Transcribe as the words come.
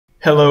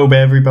Hello,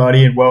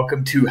 everybody, and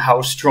welcome to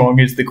How Strong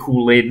is the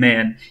Kool-Aid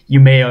Man? You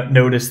may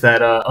notice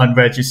that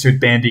unregistered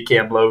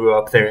Bandicam logo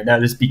up there, and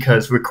that is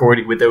because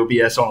recording with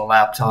OBS on a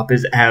laptop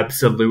is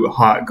absolute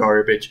hot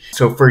garbage.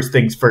 So first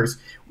things first,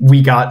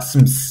 we got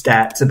some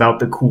stats about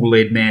the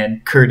Kool-Aid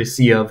Man,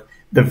 courtesy of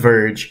The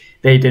Verge.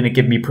 They didn't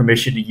give me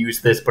permission to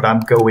use this, but I'm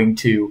going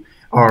to.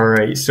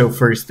 Alright, so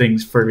first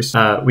things first,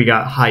 we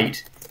got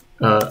height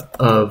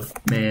of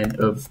man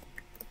of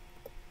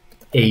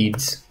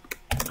AIDS.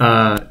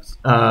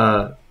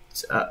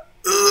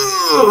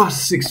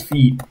 6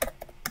 feet,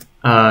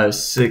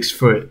 6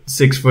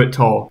 foot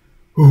tall.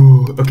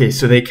 Ooh, okay,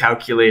 so they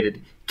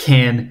calculated,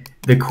 can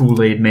the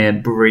Kool-Aid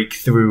Man break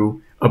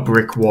through a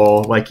brick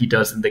wall like he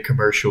does in the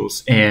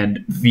commercials?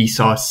 And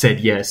Vsauce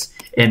said yes,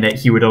 and that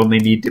he would only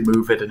need to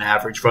move at an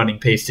average running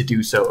pace to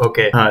do so.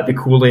 Okay, the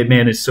Kool-Aid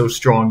Man is so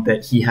strong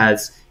that he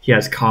has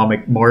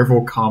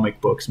Marvel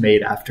comic books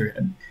made after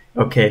him.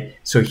 Okay,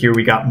 so here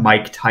we got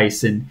Mike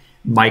Tyson,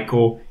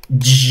 Michael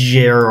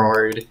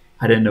Gerard.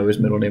 I didn't know his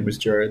middle name was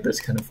Gerard.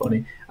 That's kind of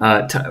funny.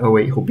 Oh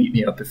wait, he'll beat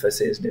me up if I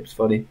say his name's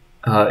funny.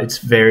 It's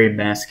very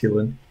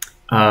masculine.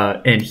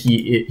 And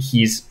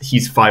he's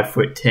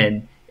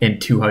 5'10"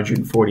 and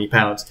 240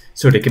 pounds.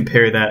 So to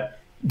compare that,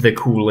 the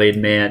Kool-Aid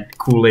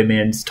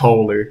Man's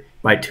taller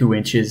by 2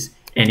 inches,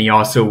 and he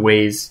also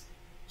weighs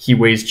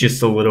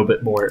just a little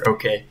bit more.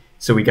 Okay,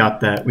 so we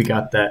got that.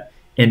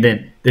 And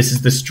then this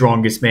is the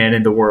strongest man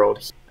in the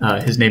world.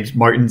 His name's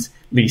Martins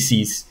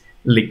Licis.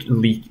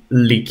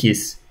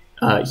 He's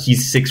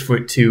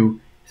 6'2",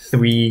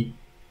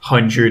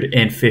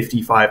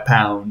 355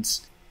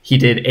 pounds. He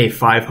did a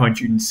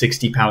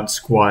 560-pound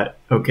squat,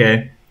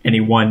 okay? And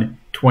he won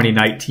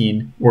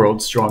 2019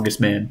 World's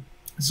Strongest Man.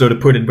 So to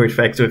put in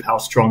perspective how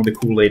strong the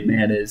Kool-Aid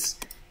Man is,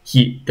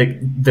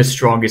 the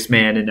strongest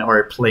man in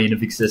our plane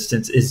of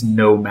existence is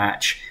no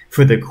match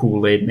for the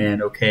Kool-Aid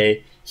Man,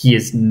 okay? He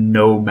is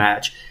no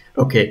match.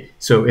 Okay,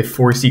 so if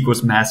force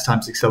equals mass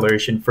times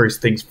acceleration,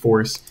 first things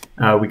first,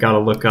 we gotta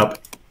look up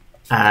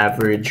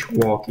average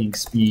walking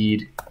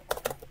speed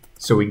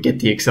so we can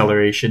get the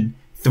acceleration.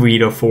 3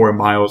 to 4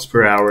 miles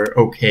per hour.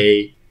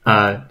 Okay,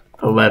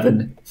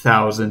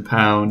 11,000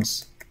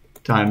 pounds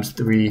times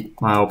 3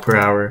 mile per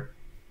hour.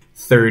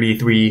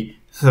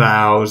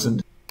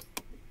 3,000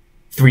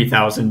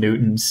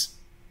 newtons.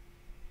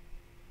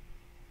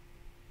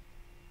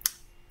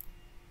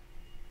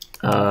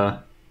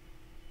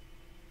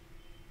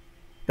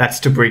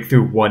 That's to break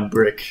through one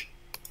brick.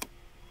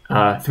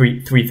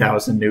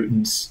 3,000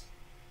 newtons,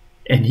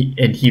 and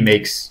he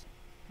makes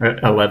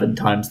 11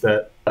 times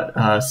that.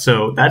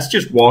 So that's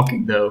just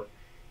walking though.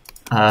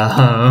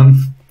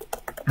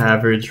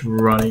 Average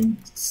running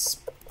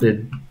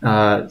speed.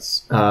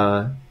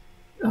 We're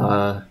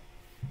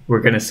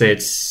gonna say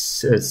it's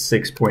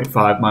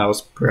 6.5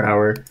 miles per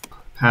hour.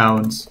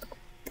 Pounds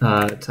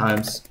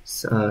times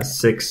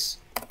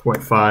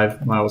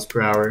 6.5 miles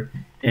per hour.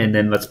 And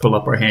then let's pull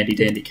up our handy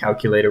dandy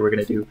calculator. We're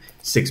going to do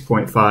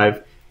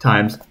 6.5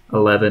 times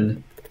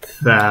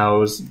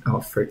 11,000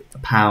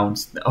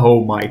 pounds.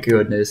 Oh my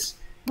goodness.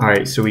 All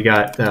right, so we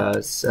got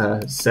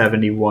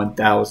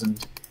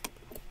 71,000.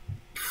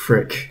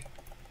 Frick.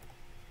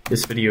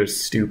 This video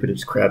is stupid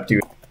as crap,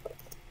 dude.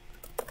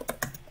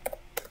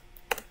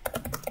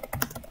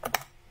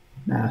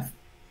 Math.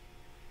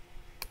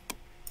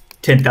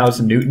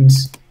 10,000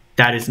 newtons.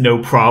 That is no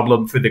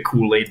problem for the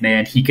Kool-Aid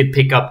Man. He could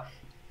pick up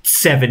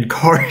 7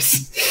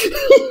 cars.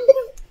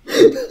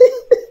 This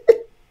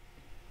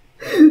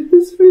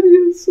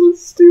video is so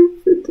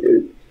stupid,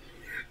 dude.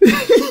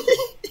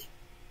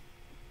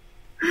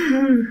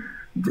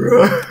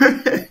 Bro.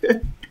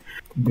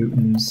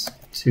 Newtons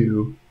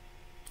to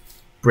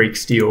break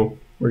steel.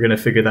 We're gonna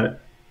figure that.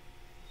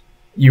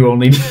 You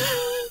only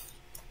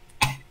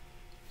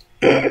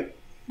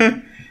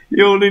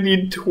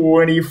need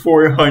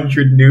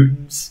 2,400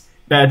 newtons.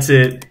 That's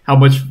it. How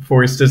much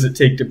force does it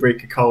take to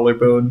break a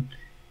collarbone?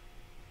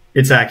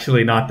 It's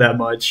actually not that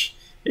much.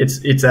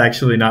 It's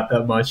actually not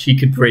that much. He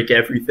could break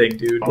everything,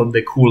 dude.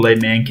 The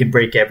Kool-Aid Man can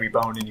break every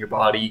bone in your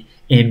body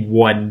in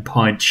one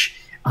punch.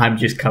 I'm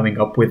just coming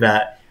up with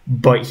that.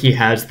 But he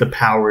has the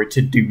power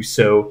to do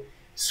so.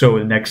 So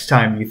the next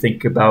time you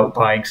think about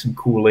buying some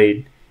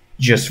Kool-Aid,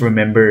 just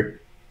remember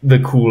the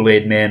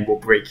Kool-Aid Man will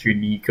break your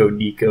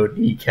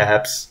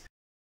kneecaps.